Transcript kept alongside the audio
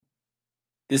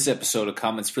This episode of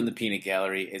Comments from the Peanut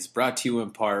Gallery is brought to you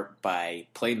in part by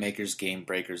Playmakers Game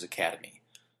Breakers Academy.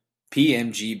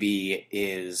 PMGB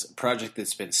is a project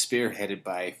that's been spearheaded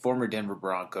by former Denver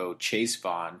Bronco Chase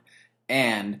Vaughn,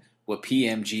 and what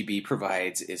PMGB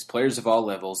provides is players of all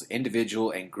levels,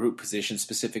 individual and group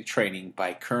position-specific training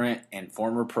by current and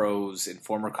former pros and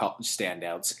former college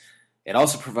standouts. It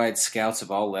also provides scouts of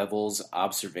all levels,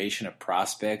 observation of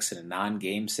prospects in a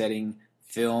non-game setting,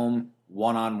 film,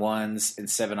 one-on-ones, and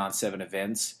 7-on-7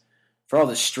 events. For all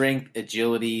the strength,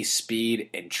 agility, speed,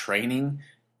 and training,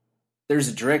 there's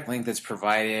a direct link that's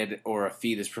provided, or a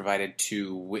feed that's provided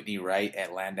to Whitney Wright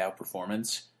at Landau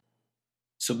Performance.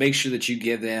 So make sure that you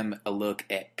give them a look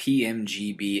at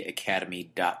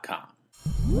pmgbacademy.com.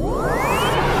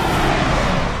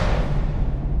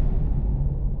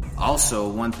 Also,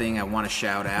 one thing I want to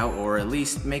shout out, or at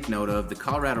least make note of, the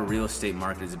Colorado real estate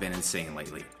market has been insane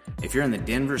lately. If you're in the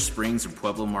Denver, Springs, or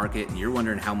Pueblo market and you're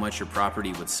wondering how much your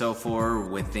property would sell for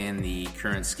within the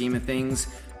current scheme of things,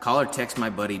 call or text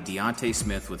my buddy Deontay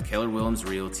Smith with Keller Williams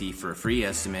Realty for a free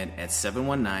estimate at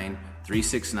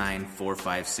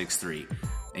 719-369-4563.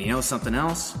 And you know something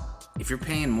else? If you're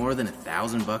paying more than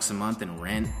 $1,000 a month in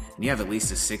rent and you have at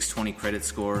least a 620 credit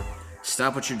score,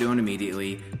 stop what you're doing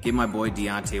immediately. Give my boy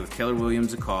Deontay with Keller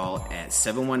Williams a call at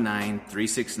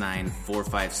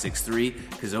 719-369-4563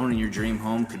 because owning your dream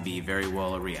home could be very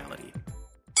well a reality.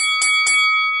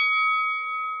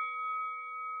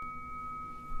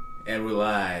 And we're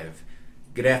live.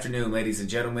 Good afternoon, ladies and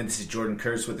gentlemen. This is Jordan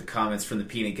Kurtz with the Comments from the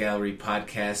Peanut Gallery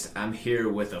podcast. I'm here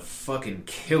with a fucking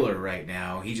killer right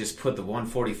now. He just put the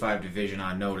 145 division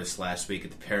on notice last week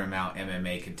at the Paramount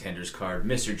MMA Contenders card.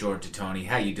 Mr. Jordan Titoni,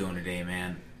 how you doing today,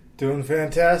 man? Doing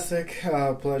fantastic.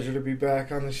 Pleasure to be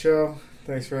back on the show.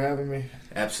 Thanks for having me.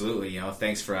 Absolutely.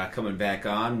 Thanks for coming back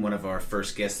on. One of our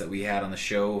first guests that we had on the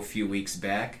show a few weeks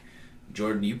back.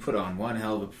 Jordan, you put on one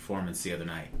hell of a performance the other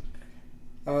night.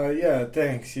 Yeah,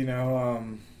 thanks. I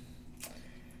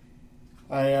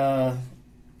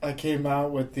came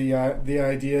out with the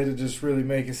idea to just really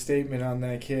make a statement on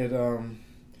that kid. I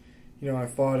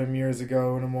fought him years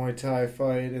ago in a Muay Thai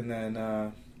fight, and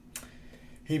then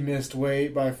he missed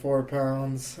weight by 4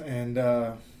 pounds. And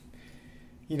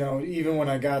even when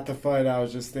I got the fight, I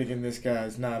was just thinking, this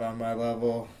guy's not on my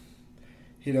level.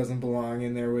 He doesn't belong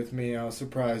in there with me. I was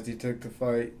surprised he took the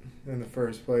fight in the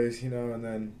first place, and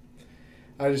then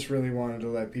I just really wanted to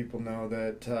let people know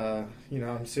that,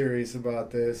 I'm serious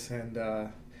about this, and, I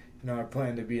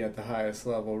plan to be at the highest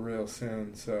level real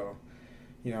soon. So,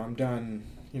 I'm done,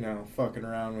 fucking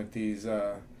around with these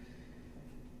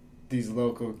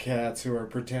local cats who are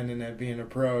pretending at being a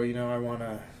pro. I want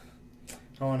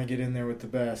to get in there with the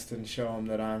best and show them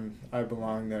that I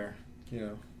belong there,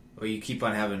 Well, you keep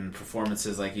on having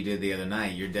performances like you did the other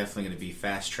night. You're definitely going to be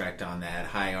fast-tracked on that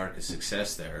high arc of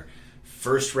success there.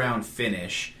 First round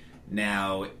finish.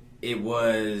 Now, it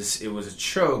was a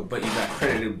choke, but you got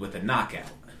credited with a knockout.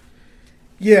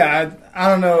 Yeah, I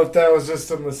don't know if that was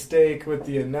just a mistake with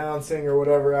the announcing or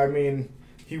whatever. I mean,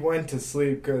 he went to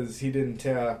sleep because he didn't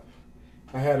tap.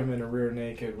 I had him in a rear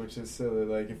naked, which is silly.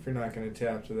 Like, if you're not going to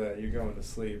tap to that, you're going to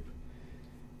sleep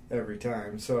every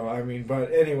time. So, I mean,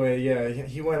 but anyway, yeah,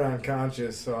 he went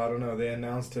unconscious, so I don't know. They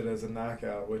announced it as a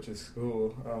knockout, which is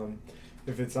cool.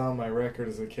 If it's on my record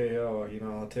as a KO,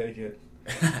 I'll take it.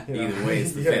 Either way,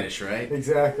 it's the finish, right?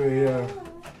 Exactly, yeah.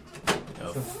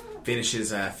 Finishes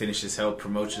help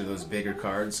promote you to those bigger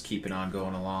cards, keeping on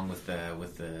going along with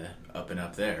the up and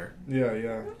up there.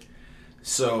 Yeah.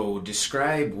 So,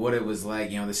 describe what it was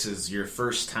like. This is your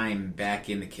first time back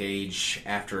in the cage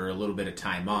after a little bit of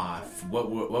time off. What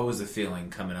was the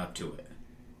feeling coming up to it?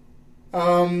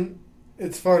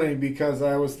 It's funny because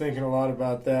I was thinking a lot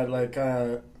about that. Like,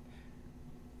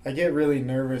 I get really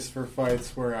nervous for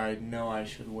fights where I know I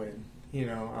should win.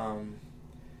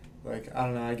 Like, I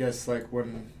don't know, I guess like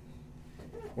when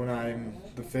I'm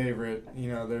the favorite,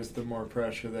 there's the more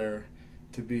pressure there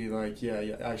to be like,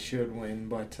 yeah, I should win.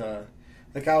 But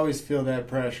like, I always feel that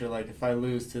pressure. Like, if I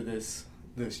lose to this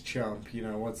chump,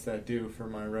 what's that do for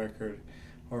my record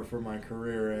or for my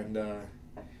career? And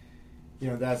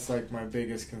that's like my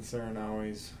biggest concern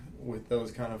always with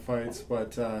those kind of fights.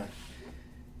 But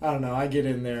I don't know, I get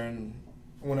in there and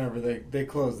whenever they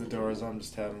close the doors, I'm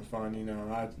just having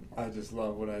fun, I just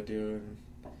love what I do, and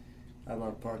I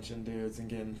love punching dudes and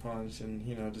getting punched and,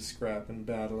 just scrapping,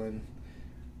 battling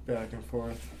back and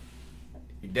forth.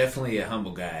 You're definitely a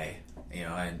humble guy,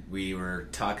 and we were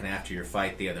talking after your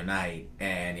fight the other night,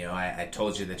 and, I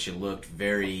told you that you looked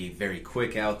very, very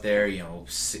quick out there,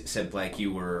 said like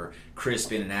you were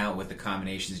crisp in and out with the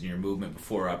combinations in your movement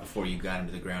before you got him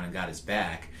to the ground and got his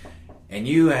back. And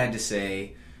you had to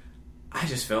say, I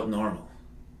just felt normal.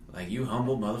 Like, you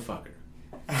humble motherfucker.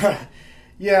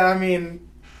 Yeah, I mean,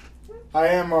 I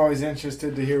am always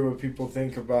interested to hear what people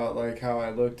think about like how I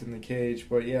looked in the cage,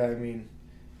 but yeah, I mean,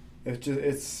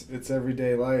 it's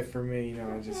everyday life for me.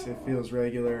 It feels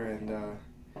regular, and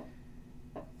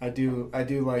I do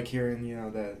like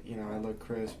hearing that I look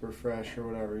crisp or fresh or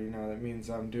whatever. That means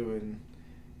I'm doing.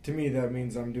 To me, that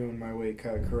means I'm doing my weight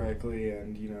cut correctly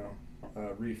and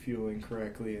refueling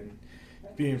correctly and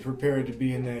being prepared to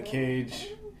be in that cage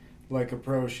like a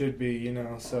pro should be.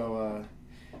 So.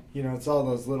 It's all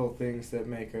those little things that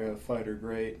make a fighter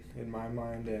great in my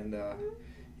mind, and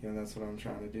that's what I'm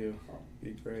trying to do,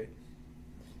 be great.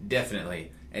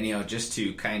 Definitely. And just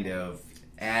to kind of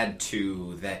add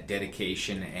to that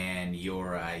dedication and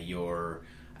your I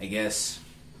guess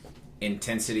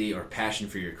intensity or passion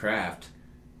for your craft,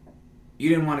 you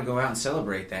didn't want to go out and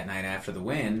celebrate that night after the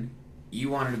win. You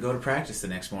wanted to go to practice the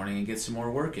next morning and get some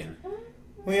more work in.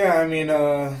 Well, yeah, I mean,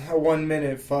 a 1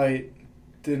 minute fight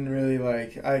didn't really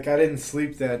I didn't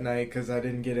sleep that night because I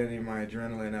didn't get any of my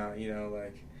adrenaline out.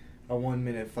 A 1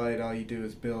 minute fight, all you do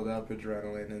is build up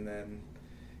adrenaline, and then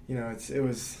it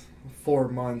was 4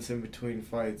 months in between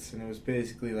fights, and it was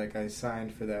basically like I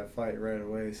signed for that fight right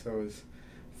away. So it was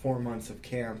 4 months of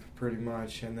camp pretty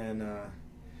much, and then a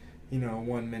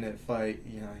 1 minute fight.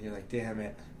 You're like, damn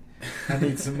it, I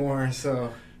need some more.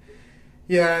 So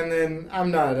yeah, and then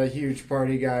I'm not a huge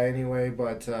party guy anyway,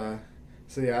 but.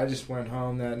 So yeah, I just went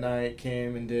home that night,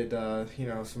 came and did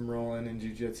some rolling and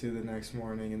jiu-jitsu the next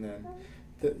morning, and then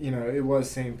it was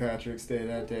St. Patrick's Day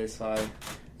that day, so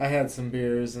I had some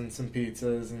beers and some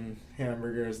pizzas and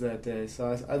hamburgers that day,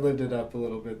 so I lived it up a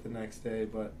little bit the next day.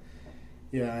 But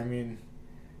yeah, I mean,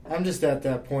 I'm just at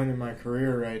that point in my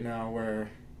career right now where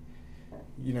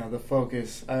the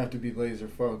focus, I have to be laser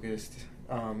focused,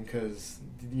 because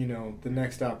the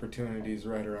next opportunity is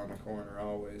right around the corner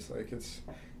always.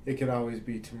 It could always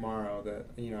be tomorrow that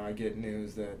I get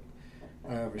news that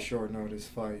I have a short notice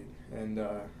fight, and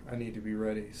I need to be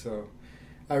ready. So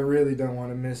I really don't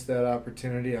want to miss that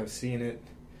opportunity. I've seen it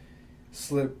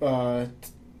slip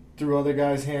through other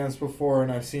guys' hands before,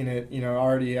 and I've seen it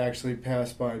already actually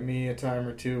pass by me a time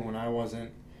or two when I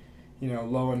wasn't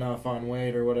low enough on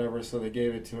weight or whatever. So they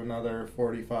gave it to another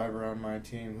 45er on my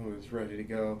team who was ready to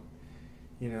go.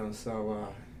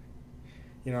 So.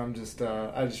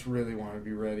 I just really want to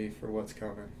be ready for what's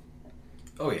coming.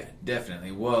 Oh yeah,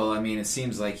 definitely. Well, I mean, it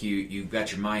seems like you've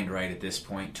got your mind right at this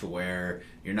point to where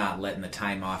you're not letting the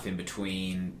time off in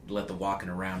between, let the walking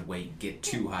around weight get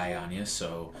too high on you.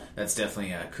 So that's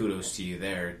definitely kudos to you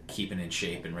there, keeping in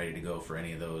shape and ready to go for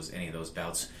any of those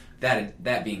bouts.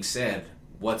 That being said,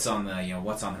 what's on the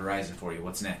horizon for you?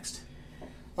 What's next?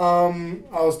 I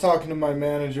was talking to my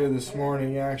manager this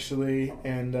morning actually,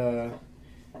 and.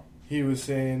 He was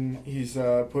saying he's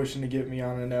pushing to get me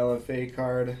on an LFA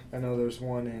card. I know there's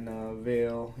one in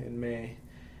Vail in May.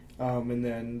 And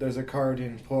then there's a card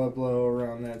in Pueblo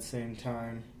around that same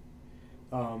time.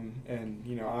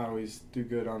 And, I always do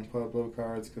good on Pueblo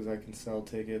cards because I can sell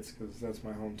tickets because that's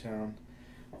my hometown.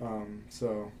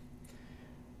 So,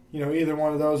 either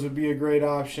one of those would be a great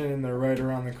option, and they're right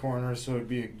around the corner, so it'd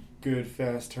be a good,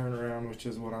 fast turnaround, which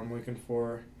is what I'm looking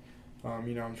for.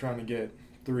 I'm trying to get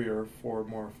 3 or 4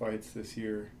 more fights this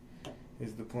year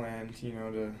is the plan,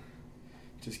 to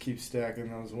just keep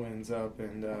stacking those wins up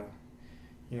and,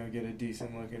 get a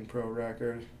decent looking pro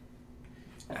record.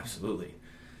 Absolutely.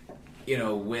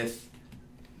 With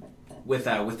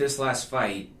this last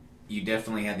fight, you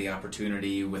definitely had the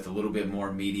opportunity with a little bit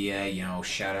more media,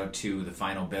 shout out to the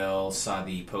Final Bell, saw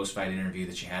the post-fight interview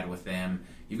that you had with them.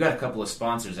 You've got a couple of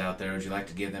sponsors out there. Would you like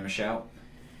to give them a shout?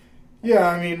 Yeah,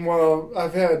 I mean, well,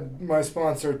 I've had my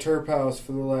sponsor Turp House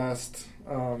for the last,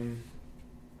 2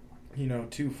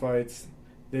 fights.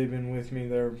 They've been with me.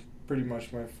 They're pretty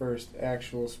much my first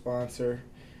actual sponsor,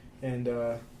 and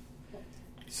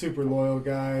super loyal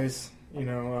guys.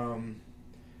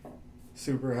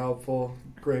 Super helpful,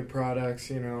 great products.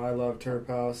 I love Turp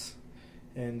House,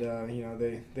 and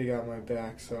they got my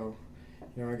back. So,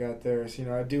 I got theirs.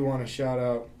 I do want to shout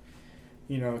out.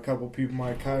 A couple people.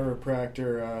 My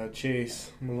chiropractor,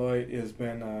 Chase Malloy, has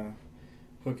been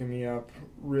hooking me up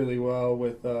really well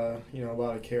with, a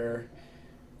lot of care.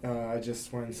 I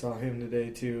just went and saw him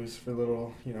today, too, for a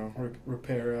little,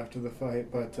 repair after the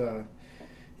fight. But,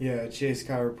 Chase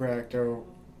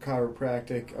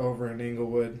Chiropractic over in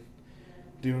Inglewood,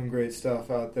 doing great stuff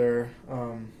out there.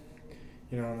 And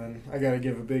then I got to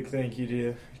give a big thank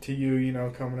you to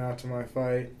you, coming out to my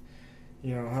fight.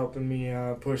 Helping me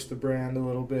push the brand a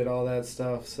little bit, all that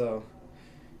stuff. So,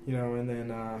 and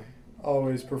then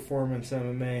always Performance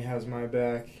MMA has my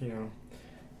back.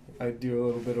 I do a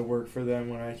little bit of work for them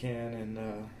when I can, and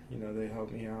they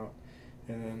help me out.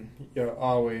 And then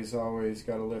always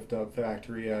got to lift up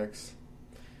Factory X.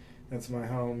 That's my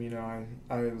home.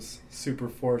 I was super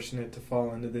fortunate to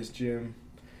fall into this gym,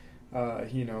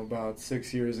 about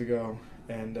 6 years ago,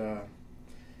 and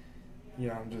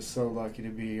I'm just so lucky to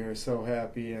be here, so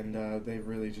happy, and they've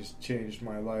really just changed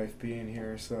my life being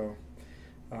here. So,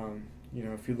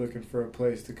 if you're looking for a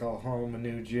place to call home, a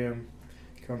new gym,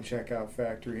 come check out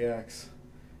Factory X.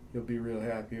 You'll be real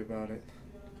happy about it.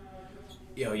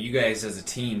 You guys as a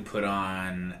team put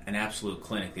on an absolute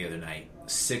clinic the other night.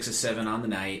 6 of 7 on the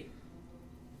night.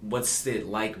 What's it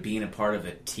like being a part of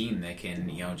a team that can,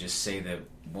 just say that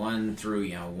one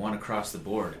across the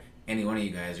board, any one of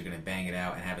you guys are going to bang it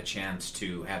out and have a chance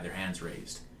to have their hands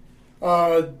raised?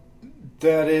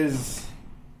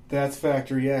 That's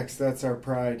Factory X. That's our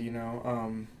pride,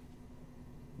 no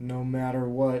matter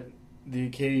what the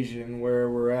occasion, where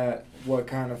we're at, what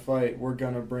kind of fight, we're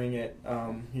going to bring it.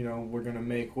 We're going to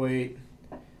make weight.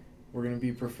 We're going to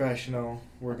be professional.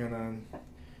 We're going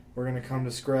to come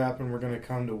to scrap, and we're going to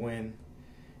come to win.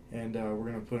 And we're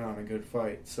going to put on a good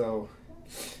fight. So,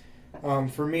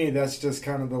 for me, that's just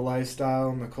kind of the lifestyle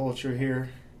and the culture here.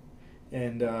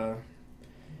 And, I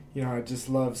just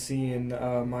love seeing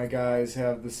my guys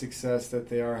have the success that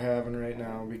they are having right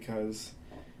now, because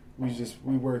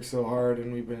we work so hard,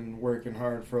 and we've been working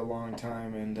hard for a long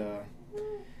time, and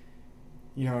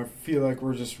I feel like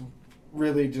we're just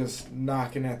really just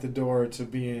knocking at the door to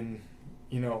being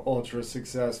ultra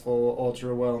successful,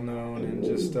 ultra well known, and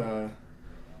just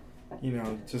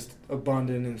just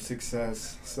abundant in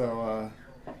success. So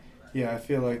I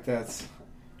feel like that's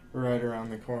right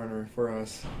around the corner for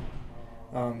us.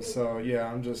 I'm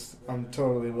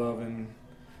totally loving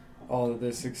all of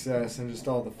this success and just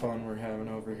all the fun we're having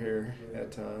over here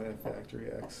at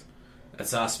Factory X.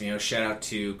 That's awesome. Shout out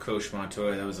to Coach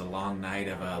Montoya. That was a long night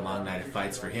of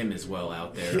fights for him as well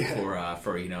out there. Yeah.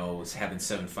 For having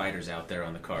 7 fighters out there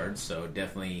on the card. So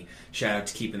definitely shout out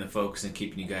to keeping the focus and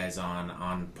keeping you guys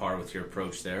on par with your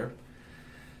approach there.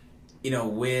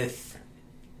 We've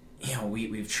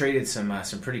traded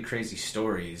some pretty crazy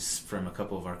stories from a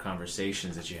couple of our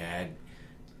conversations that you had.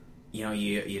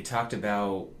 You talked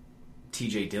about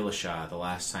TJ Dillashaw the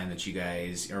last time that you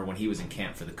guys, or when he was in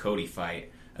camp for the Cody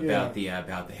fight, about the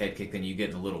head kick. Then you get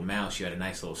in the little mouse. You had a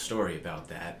nice little story about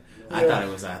that. Yeah. I thought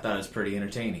it was pretty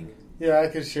entertaining. Yeah, I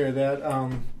could share that.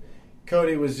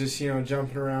 Cody was just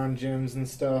jumping around gyms and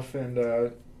stuff,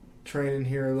 and training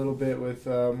here a little bit with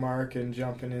Mark, and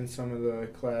jumping in some of the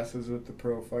classes with the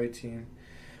pro fight team.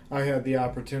 I had the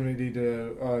opportunity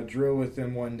to drill with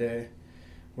him one day,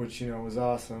 which was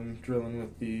awesome. Drilling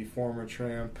with the former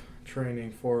champ,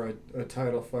 training for a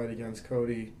title fight against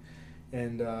Cody,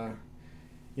 and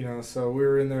so we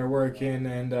were in there working,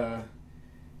 and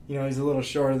he's a little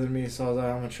shorter than me, so I was like,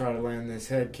 I'm gonna try to land this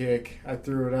head kick. I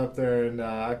threw it up there, and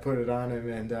I put it on him,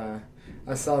 and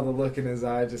I saw the look in his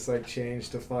eye just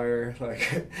changed to fire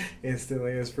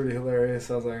instantly. It was pretty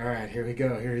hilarious. I was like, all right, here we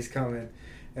go, here he's coming.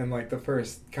 And the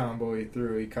first combo he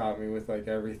threw, he caught me with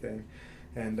everything,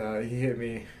 and he hit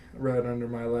me right under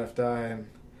my left eye, and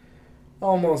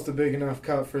almost a big enough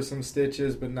cut for some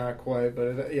stitches, but not quite.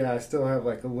 But I still have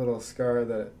a little scar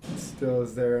that still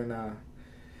is there, and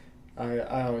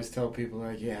I always tell people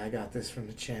I got this from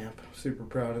the champ. I'm super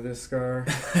proud of this scar,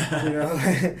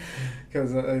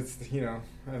 because it's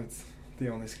it's the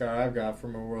only scar I've got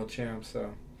from a world champ.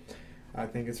 So I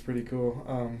think it's pretty cool.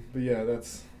 But yeah,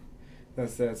 that's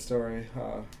that story.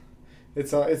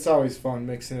 It's always fun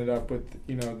mixing it up with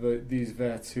these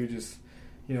vets who just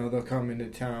they'll come into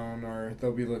town, or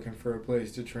they'll be looking for a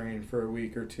place to train for a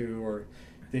week or two, or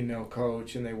they know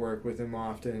coach and they work with him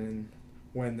often, and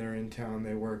when they're in town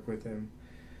they work with him.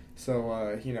 So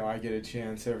I get a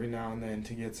chance every now and then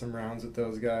to get some rounds with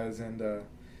those guys, and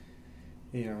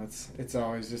it's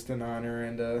always just an honor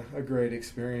and a great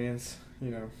experience.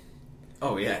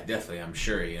 Oh yeah, definitely. I'm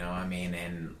sure.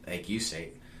 And like you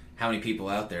say, how many people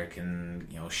out there can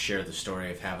share the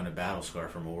story of having a battle scar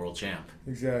from a world champ?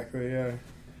 Exactly. Yeah.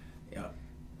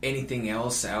 Anything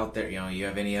else out there? You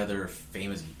have any other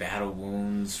famous battle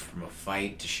wounds from a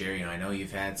fight to share? I know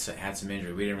you've had some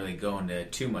injury. We didn't really go into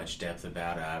too much depth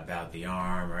about the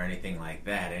arm or anything like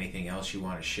that. Anything else you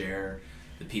want to share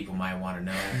that people might want to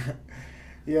know?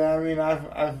 Yeah, I mean,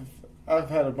 I've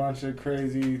had a bunch of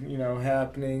crazy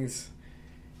happenings,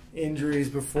 injuries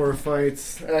before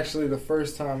fights. Actually, the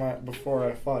first time before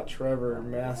I fought Trevor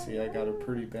Massey, I got a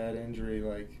pretty bad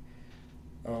injury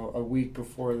a week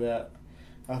before that.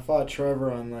 I fought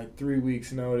Trevor on 3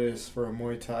 weeks' notice for a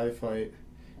Muay Thai fight.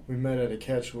 We met at a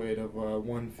catch weight of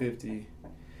 150.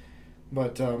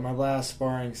 But my last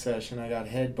sparring session, I got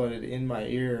headbutted in my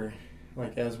ear,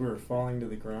 like as we were falling to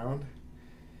the ground,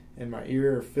 and my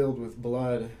ear filled with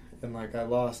blood, and like I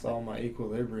lost all my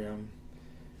equilibrium.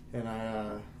 And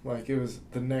it was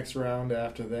the next round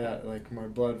after that, like my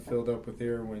blood filled up with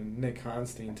ear when Nick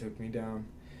Honstein took me down.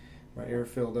 My ear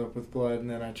filled up with blood, and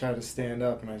then I tried to stand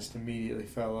up, and I just immediately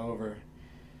fell over.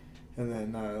 And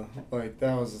then,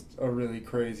 that was a really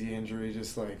crazy injury,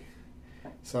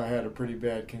 so I had a pretty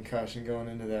bad concussion going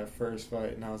into that first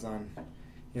fight, and I was on,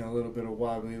 a little bit of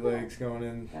wobbly legs going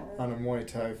in on a Muay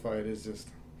Thai fight is just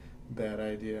a bad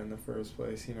idea in the first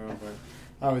place, but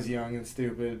I was young and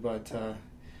stupid, but,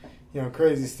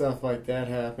 crazy stuff like that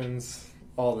happens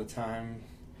all the time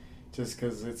just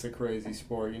because it's a crazy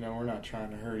sport. We're not trying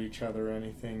to hurt each other or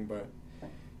anything, but,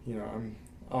 I'm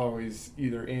always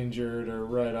either injured or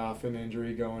right off an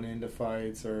injury going into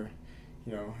fights or,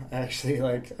 actually,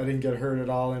 I didn't get hurt at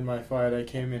all in my fight. I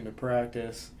came into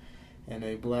practice and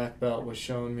a black belt was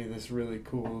showing me this really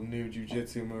cool new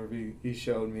jiu-jitsu move he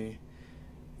showed me,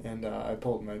 and I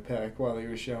pulled my pec while he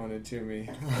was showing it to me.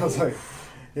 I was like,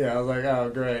 oh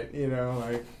great,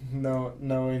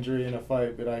 no injury in a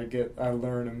fight, but I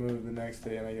learn a move the next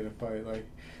day and I get a fight. Like,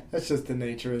 that's just the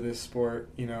nature of this sport,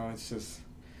 it's just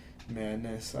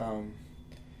madness.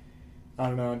 I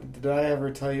don't know, did I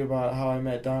ever tell you about how I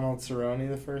met Donald Cerrone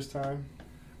the first time?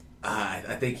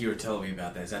 I think you were telling me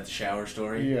about that. Is that the shower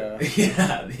story? Yeah.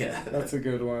 yeah. That's a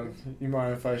good one. You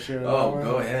mind if I share that one? Oh,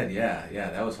 go ahead. Yeah,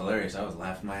 that was hilarious. I was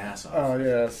laughing my ass off. Oh,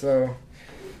 yeah. So,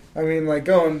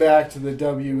 going back to the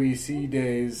WEC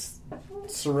days,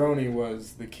 Cerrone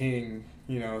was the king,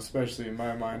 especially in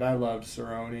my mind. I loved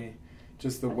Cerrone.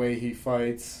 Just the way he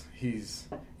fights. He's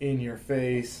in your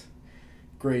face.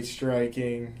 Great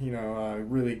striking.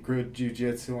 Really good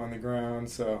jiu-jitsu on the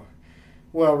ground. So,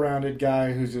 well-rounded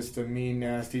guy who's just a mean,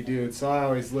 nasty dude. So I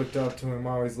always looked up to him,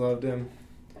 always loved him.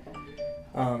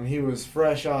 He was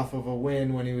fresh off of a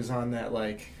win when he was on that,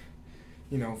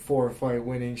 4-fight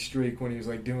winning streak when he was,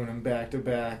 doing them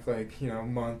back-to-back,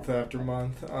 month after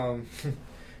month. Almost,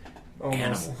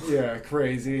 Animal. Yeah,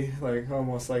 crazy,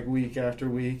 almost week after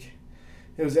week.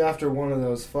 It was after one of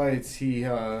those fights, he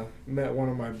met one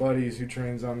of my buddies who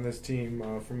trains on this team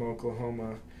from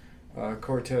Oklahoma,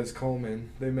 Cortez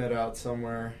Coleman. They met out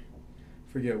somewhere,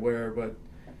 forget where, but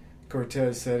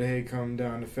Cortez said, hey, come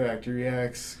down to Factory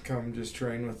X, come just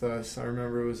train with us. I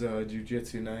remember it was a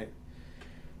jiu-jitsu night.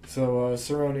 So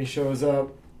Cerrone shows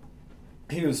up.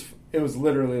 It was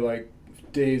literally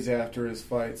days after his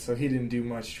fight, so he didn't do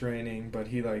much training, but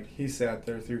he sat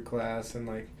there through class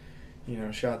and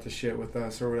shot the shit with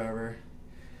us or whatever.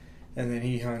 And then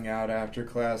he hung out after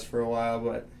class for a while,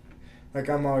 but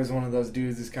I'm always one of those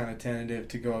dudes that's kind of tentative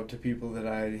to go up to people that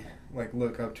I,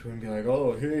 look up to and be like,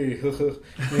 oh, hey,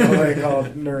 all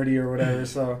nerdy or whatever.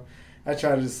 So I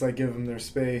try to just, give them their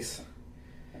space.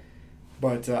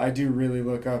 But I do really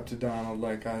look up to Donald.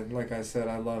 Like I said,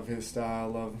 I love his style,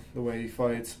 love the way he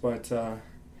fights. But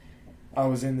I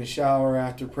was in the shower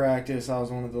after practice. I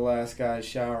was one of the last guys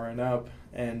showering up,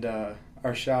 and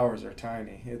our showers are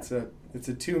tiny. It's a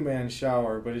 2-man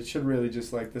shower, but it should really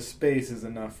just the space is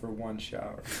enough for one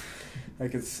shower.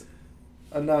 It's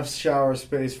enough shower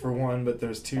space for one, but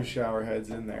there's 2 shower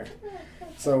heads in there.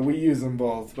 So we use them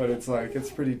both, but it's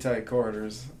pretty tight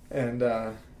quarters. And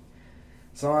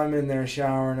so I'm in there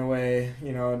showering away,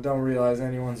 don't realize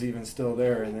anyone's even still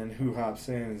there, and then who hops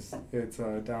in it's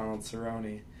Donald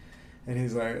Cerrone. And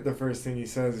he's the first thing he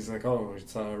says, he's oh,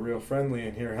 it's real friendly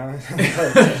in here, huh?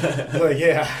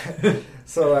 Yeah.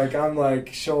 So, I'm,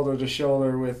 shoulder to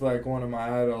shoulder with, one of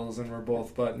my idols, and we're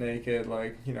both butt naked,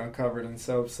 covered in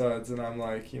soap suds, and I'm,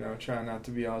 trying not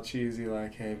to be all cheesy,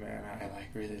 hey, man, I,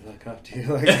 really look up to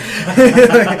you.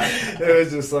 It was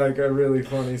just, a really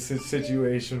funny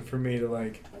situation for me to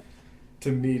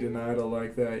meet an idol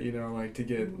like that, to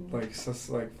get,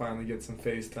 finally get some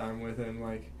FaceTime with him,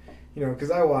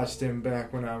 because I watched him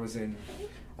back when I was in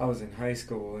high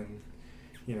school, and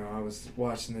I was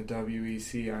watching the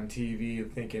WEC on TV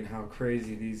thinking how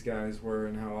crazy these guys were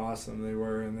and how awesome they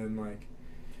were, and then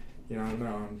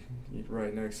now I'm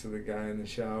right next to the guy in the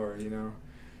shower,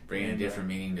 Bringing a different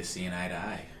meaning to seeing eye to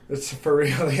eye. It's for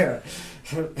real, yeah.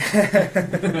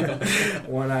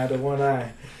 One eye to one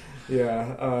eye,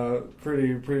 yeah.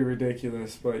 Pretty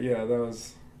ridiculous, but yeah, that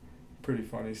was pretty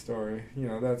funny story.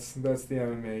 That's the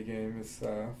MMA game. It's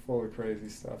full of crazy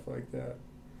stuff like that.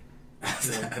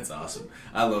 That's awesome.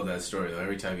 I love that story, though.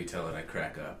 Every time you tell it, I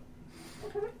crack up.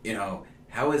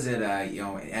 How is it,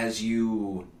 as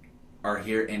you are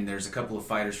here, and there's a couple of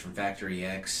fighters from Factory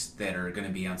X that are going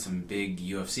to be on some big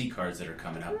UFC cards that are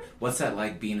coming up. What's that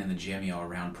like being in the gym,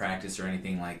 around practice or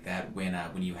anything like that when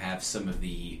you have some of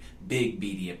the big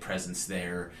media presence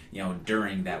there,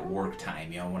 during that work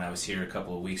time? When I was here a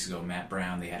couple of weeks ago, Matt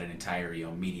Brown, they had an entire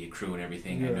media crew and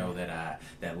everything. Yeah. I know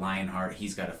that Lionheart,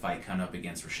 he's got a fight coming up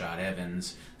against Rashad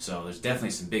Evans, so there's definitely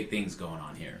some big things going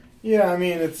on here. Yeah, I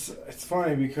mean, it's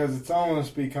funny because it's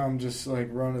almost become just like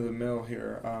run of the mill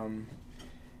here.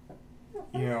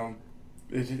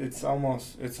 It's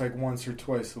like once or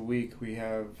twice a week we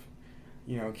have,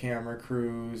 camera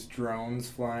crews, drones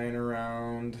flying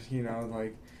around.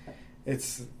 Like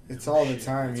it's all the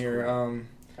time here.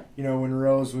 When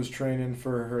Rose was training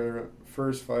for her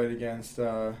first fight against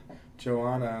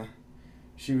Joanna,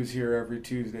 she was here every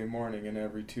Tuesday morning, and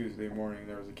every Tuesday morning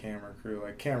there was a camera crew.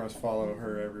 Like, cameras follow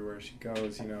her everywhere she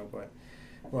goes, but,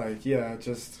 like, yeah,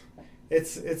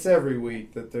 it's every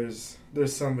week that there's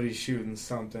somebody shooting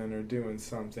something or doing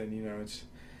something,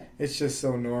 it's just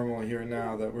so normal here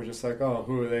now that we're just like, oh,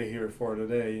 who are they here for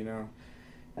today,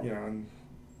 and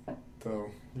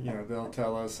they'll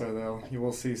tell us, or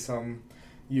we'll see some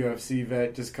UFC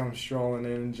vet just come strolling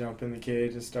in and jump in the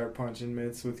cage and start punching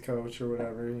mitts with coach or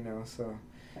whatever, so...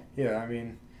 Yeah, I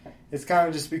mean, it's kind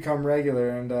of just become regular,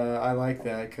 and I like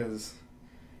that because,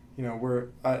 we're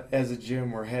as a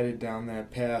gym, we're headed down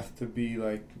that path to be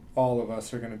like all of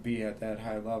us are going to be at that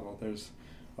high level. There's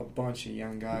a bunch of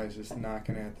young guys just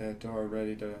knocking at that door,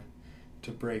 ready to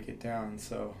break it down.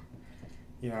 So,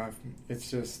 it's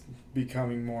just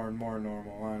becoming more and more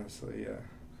normal. Honestly, yeah.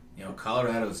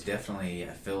 Colorado's definitely,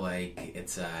 I feel like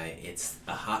it's a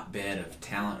hotbed of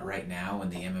talent right now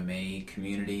in the MMA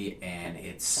community, and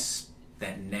it's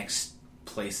that next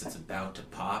place that's about to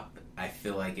pop. I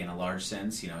feel like in a large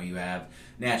sense, you have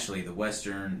naturally the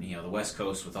the West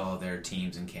Coast with all of their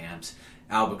teams and camps.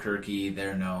 Albuquerque,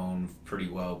 they're known pretty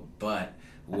well, but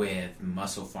with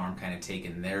Muscle Farm kind of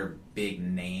taking their big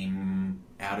name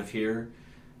out of here,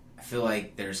 I feel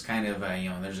like there's kind of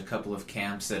there's a couple of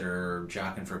camps that are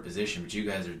jockeying for a position, but you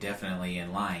guys are definitely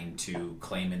in line to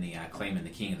claiming the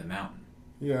king of the mountain.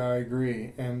 Yeah, I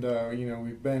agree, and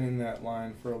we've been in that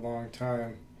line for a long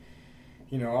time.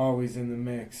 Always in the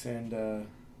mix, and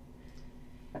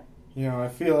I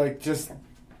feel like just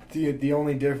the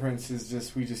only difference is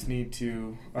just we just need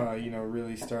to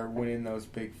really start winning those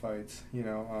big fights.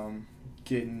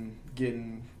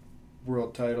 Getting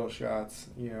world title shots.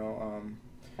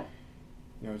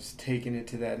 Just taking it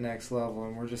to that next level,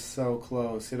 and we're just so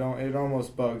close. It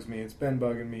almost bugs me. It's been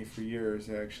bugging me for years,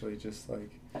 actually. Just like,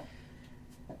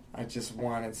 I just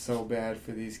want it so bad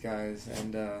for these guys,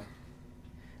 and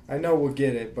I know we'll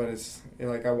get it, but it's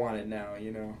like I want it now.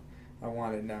 I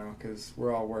want it now because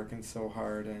we're all working so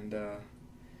hard,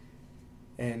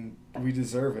 and we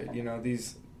deserve it.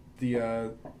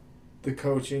 The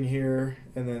coaching here,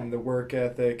 and then the work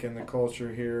ethic and the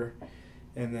culture here,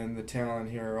 and then the talent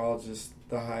here are all just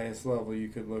the highest level you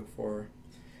could look for.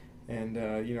 And,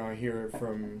 I hear it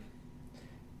from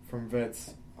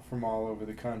vets from all over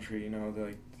the country,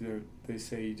 they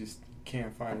say you just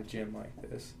can't find a gym like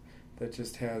this that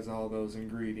just has all those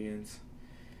ingredients.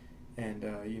 And,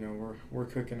 we're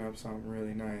cooking up something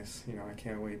really nice. I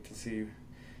can't wait to see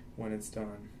when it's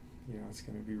done. It's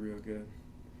going to be real good.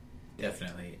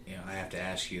 Definitely. I have to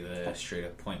ask you the straight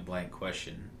up point blank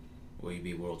question. Will you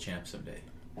be world champ someday?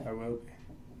 I will be.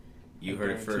 You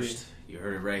heard it first. You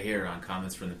heard it right here on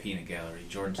Comments from the Peanut Gallery.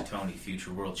 Jordan Titoni,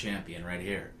 future world champion, right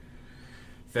here.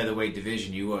 Featherweight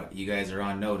division, you guys are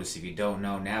on notice. If you don't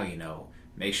know, now you know.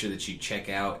 Make sure that you check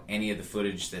out any of the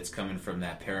footage that's coming from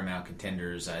that Paramount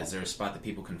Contenders. Is there a spot that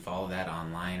people can follow that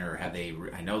online, or have they?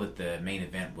 I know that the main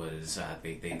event was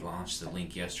they launched the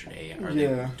link yesterday. Are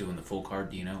they doing the full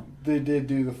card? Do you know? They did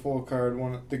do the full card.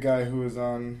 The guy who was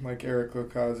on, like Eric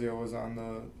Locasio, was on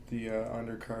the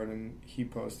undercard, and he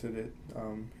posted it.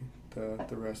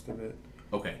 The rest of it.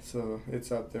 Okay. So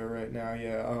it's up there right now.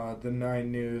 Yeah. The 9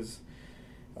 News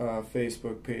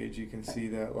Facebook page, you can see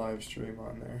that live stream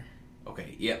on there.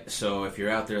 Okay, yep. So if you're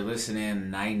out there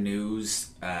listening, 9 News,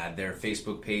 their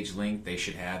Facebook page link, they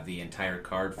should have the entire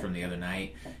card from the other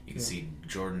night. You can see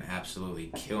Jordan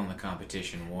absolutely killing the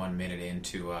competition 1 minute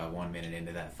into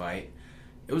that fight.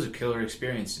 It was a killer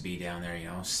experience to be down there,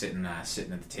 sitting at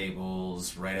the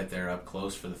tables, right up there, up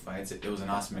close for the fights. It was an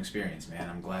awesome experience, man.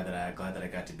 I'm glad that I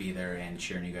got to be there and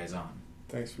cheering you guys on.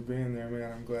 Thanks for being there,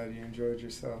 man. I'm glad you enjoyed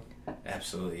yourself.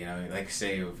 Absolutely. Like I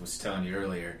say, I was telling you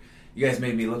earlier, you guys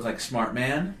made me look like a smart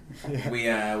man.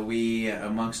 Yeah. We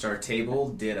amongst our table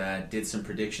did some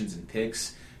predictions and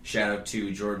picks. Shout out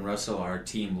to Jordan Russell, our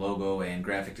team logo and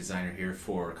graphic designer here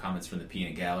for Comments from the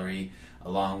Peanut Gallery,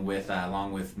 along with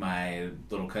my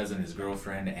little cousin, his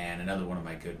girlfriend, and another one of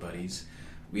my good buddies.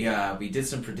 We did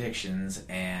some predictions,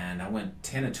 and I went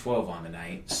 10-12 on the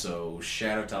night, so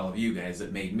shout out to all of you guys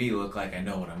that made me look like I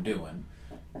know what I'm doing.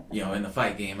 In the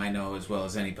fight game, I know as well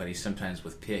as anybody, sometimes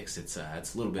with picks, it's a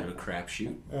little bit of a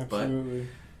crapshoot. Absolutely.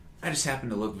 But I just happened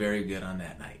to look very good on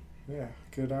that night. Yeah,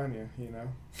 good on you,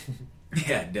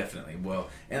 Yeah, definitely. Well,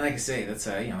 and like I say, that's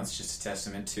it's just a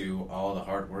testament to all the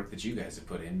hard work that you guys have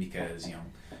put in, because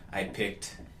I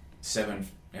picked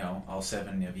all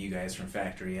seven of you guys from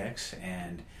Factory X,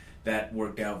 and that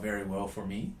worked out very well for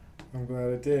me. I'm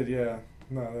glad it did. Yeah,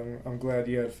 no, I'm glad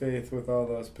you had faith with all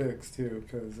those picks too,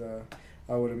 because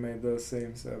I would have made those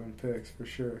same 7 picks for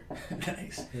sure.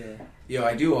 Nice. Yeah.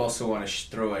 I do also want to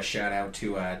throw a shout out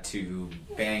to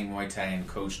Bang Muay Thai and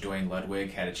Coach Dwayne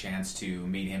Ludwig. Had a chance to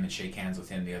meet him and shake hands with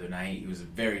him the other night. He was a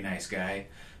very nice guy.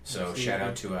 So Absolutely. Shout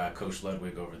out to Coach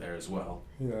Ludwig over there as well.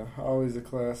 Yeah, always a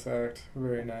class act.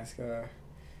 Very nice guy.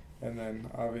 And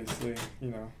then obviously,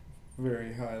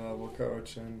 very high level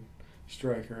coach and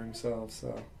striker himself.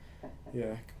 So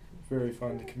yeah, very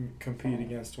fun to compete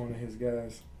against one of his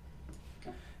guys.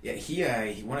 Yeah, he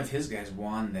one of his guys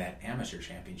won that amateur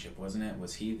championship, wasn't it?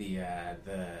 Was he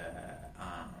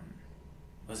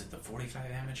was it the 45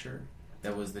 amateur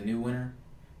that was the new winner?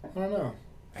 I don't know.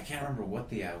 I can't remember what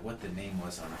the name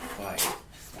was on the fight.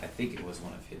 I think it was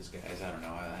one of his guys. I don't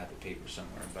know. I have the paper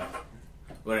somewhere, but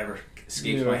whatever.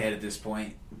 Escapes my head at this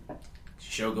point.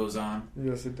 Show goes on.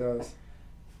 Yes, it does.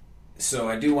 So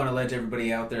I do want to let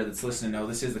everybody out there that's listening know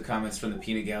this is the Comments from the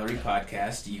Peanut Gallery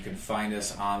podcast. You can find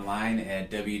us online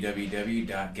at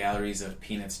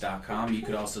www.galleriesofpeanuts.com. You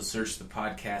could also search the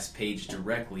podcast page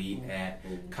directly at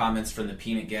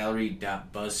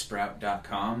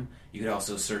commentsfromthepeanutgallery.buzzsprout.com. You could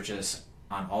also search us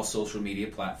on all social media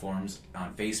platforms,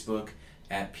 on Facebook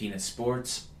at Peanut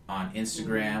Sports, on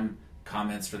Instagram,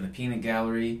 Comments from the Peanut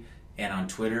Gallery, and on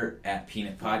Twitter at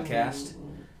Peanut Podcast.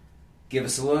 Give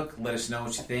us a look. Let us know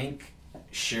what you think.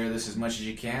 Share this as much as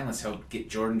you can. Let's help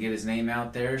Jordan get his name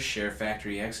out there. Share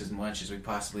Factory X as much as we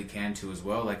possibly can too as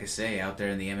well. Like I say, out there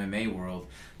in the MMA world,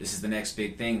 this is the next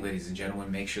big thing, ladies and gentlemen.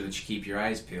 Make sure that you keep your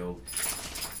eyes peeled.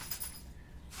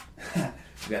 We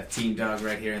got the team dog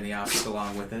right here in the office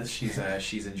along with us.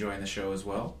 She's enjoying the show as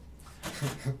well.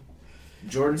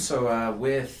 Jordan, so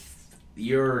with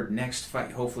your next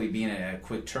fight hopefully being a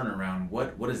quick turnaround,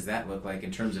 what does that look like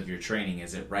in terms of your training?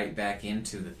 Is it right back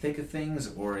into the thick of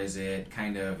things, or is it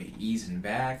kind of easing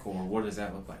back, or what does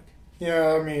that look like?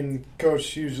 Yeah, I mean,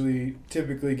 Coach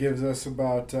typically gives us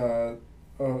about a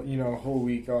whole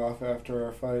week off after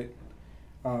our fight.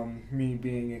 Me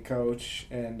being a coach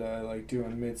and like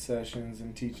doing mid-sessions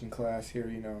and teaching class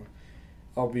here,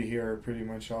 I'll be here pretty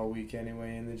much all week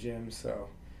anyway in the gym, so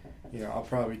I'll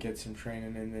probably get some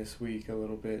training in this week a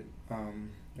little bit, and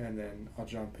then I'll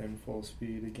jump in full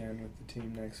speed again with the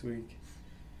team next week.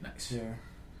 Nice. Yeah.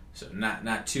 So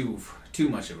not too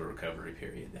much of a recovery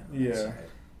period then. Yeah.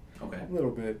 Okay. A little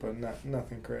bit, but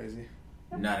nothing crazy.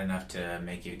 Not enough to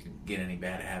make you get any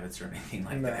bad habits or anything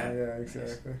like that. Yeah,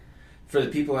 exactly. For the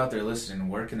people out there listening,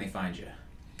 where can they find you?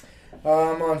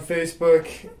 On Facebook,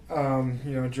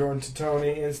 Jordan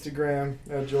Titoni, Instagram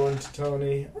at Jordan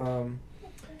Titoni.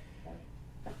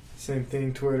 Same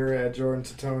thing, Twitter at Jordan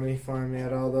Titoni. Find me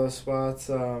at all those spots.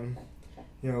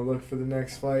 Look for the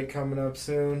next fight coming up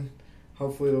soon.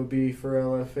 Hopefully it'll be for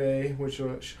LFA, which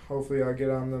hopefully I'll get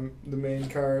on the main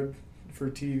card for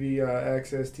TV,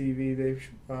 Access TV. They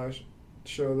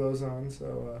show those on.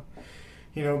 So,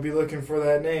 be looking for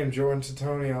that name, Jordan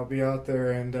Titoni. I'll be out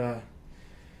there and, I'll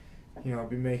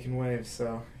be making waves.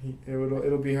 So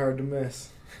it'll be hard to miss.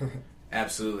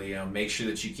 Absolutely. Make sure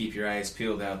that you keep your eyes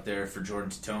peeled out there for Jordan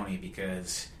Titoni,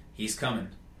 because he's coming.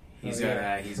 He's got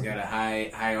a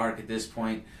high arc at this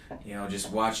point.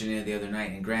 Just watching it the other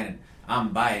night, and granted,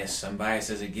 I'm biased. I'm biased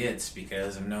as it gets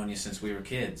because I've known you since we were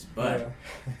kids. But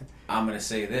I'm going to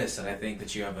say this: that I think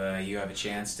that you have a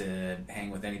chance to hang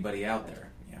with anybody out there.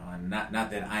 And not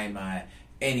that I'm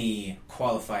any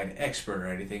qualified expert or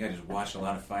anything. I just watched a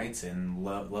lot of fights and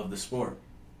love the sport.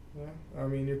 Yeah, I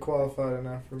mean, you're qualified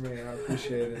enough for me. I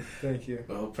appreciate it. Thank you.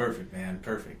 Well, perfect, man.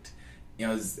 Perfect.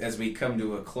 As we come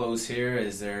to a close here,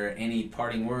 is there any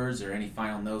parting words or any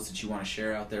final notes that you want to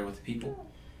share out there with the people?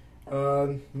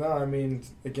 No, I mean,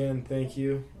 again, thank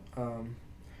you. I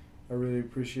really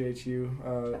appreciate you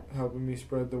helping me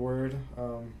spread the word.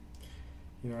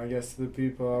 I guess to the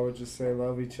people, I would just say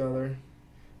love each other.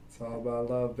 It's all about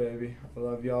love, baby. I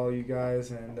love y'all, you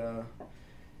guys, and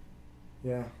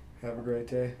have a great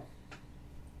day.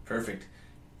 Perfect.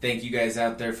 Thank you guys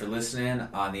out there for listening.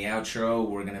 On the outro,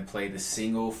 we're going to play the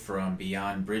single from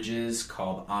Beyond Bridges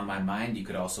called On My Mind. You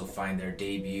could also find their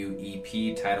debut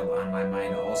EP titled On My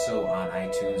Mind also on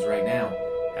iTunes right now.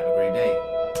 Have a great day.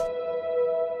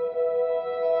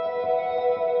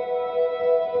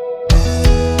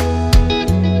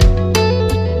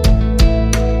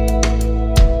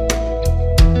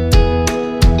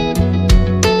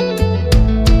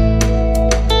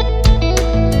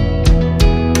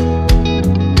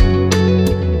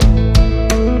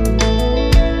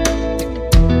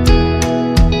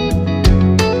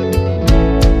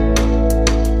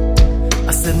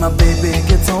 My baby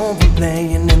gets home from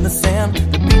playing in the sand.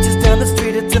 The beach is down the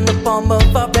street, it's in the palm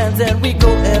of our hands. And we go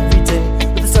every day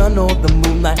with the sun or the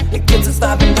moonlight. It gets us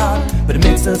vibing hard, but it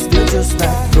makes us feel just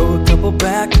right. Throw a couple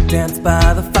back, dance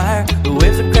by the fire. The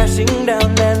waves are crashing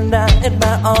down and I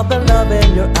admire all the love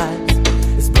in your eyes.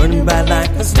 It's burning bright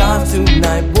like the stars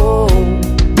tonight. Whoa,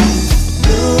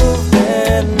 you've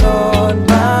been on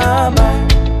my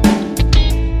mind.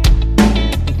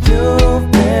 You've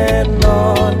been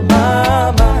on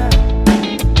my mind.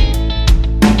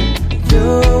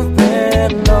 You've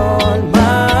been on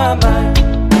my mind,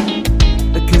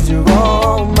 because you're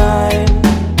all mine.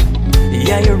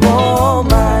 Yeah, you're all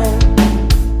mine.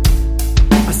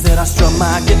 I said I strum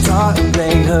my guitar and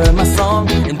play her my song,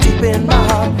 and deep in my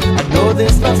heart I know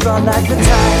this love's strong like the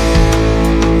tide.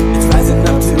 It's rising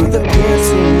up to the pier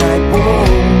tonight. Whoa,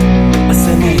 I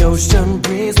said the ocean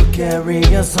breeze will carry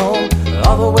us home,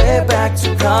 all the way back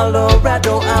to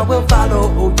Colorado. I will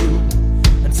follow you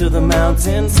to the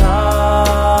mountains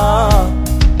top.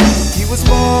 He was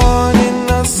born in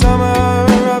the summer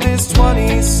of his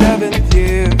 27th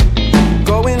year,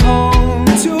 going home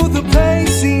to the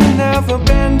place he'd never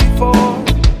been before.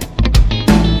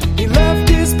 He left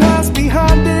his past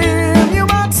behind him. You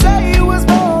might say he was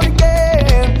born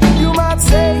again. You might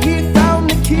say he found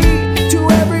the key to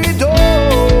every door.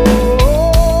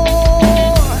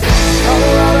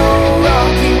 Colorado,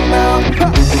 Rocky Mountain,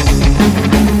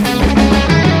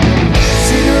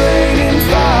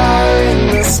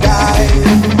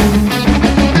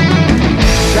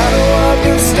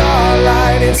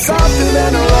 it's softer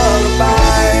than a lullaby.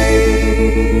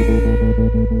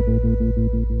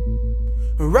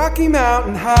 Rocky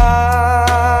Mountain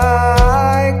High,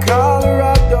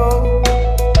 Colorado.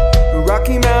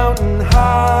 Rocky Mountain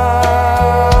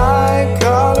High,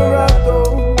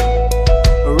 Colorado.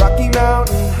 Rocky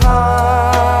Mountain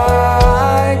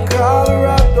High,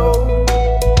 Colorado.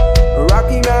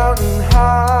 Rocky Mountain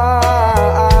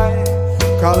High,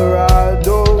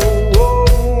 Colorado.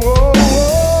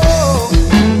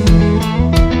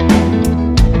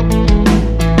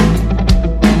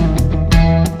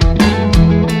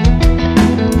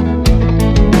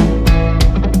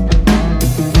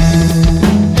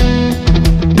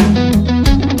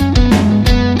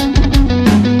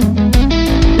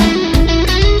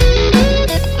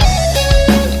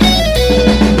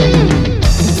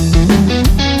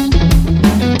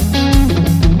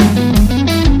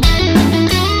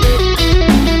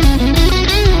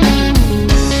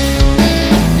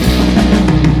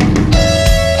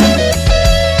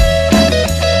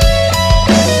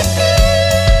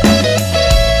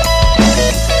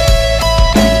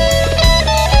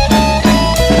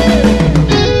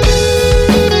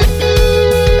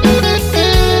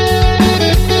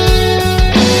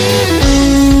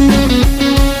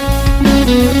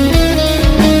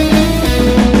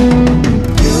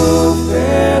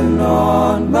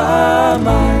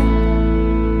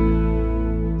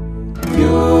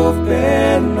 You've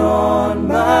been on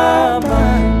my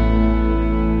mind.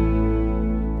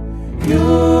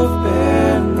 You've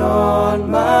been on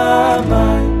my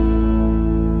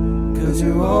mind, 'cause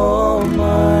you're all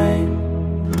mine.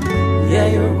 Yeah,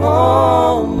 you're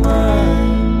all mine.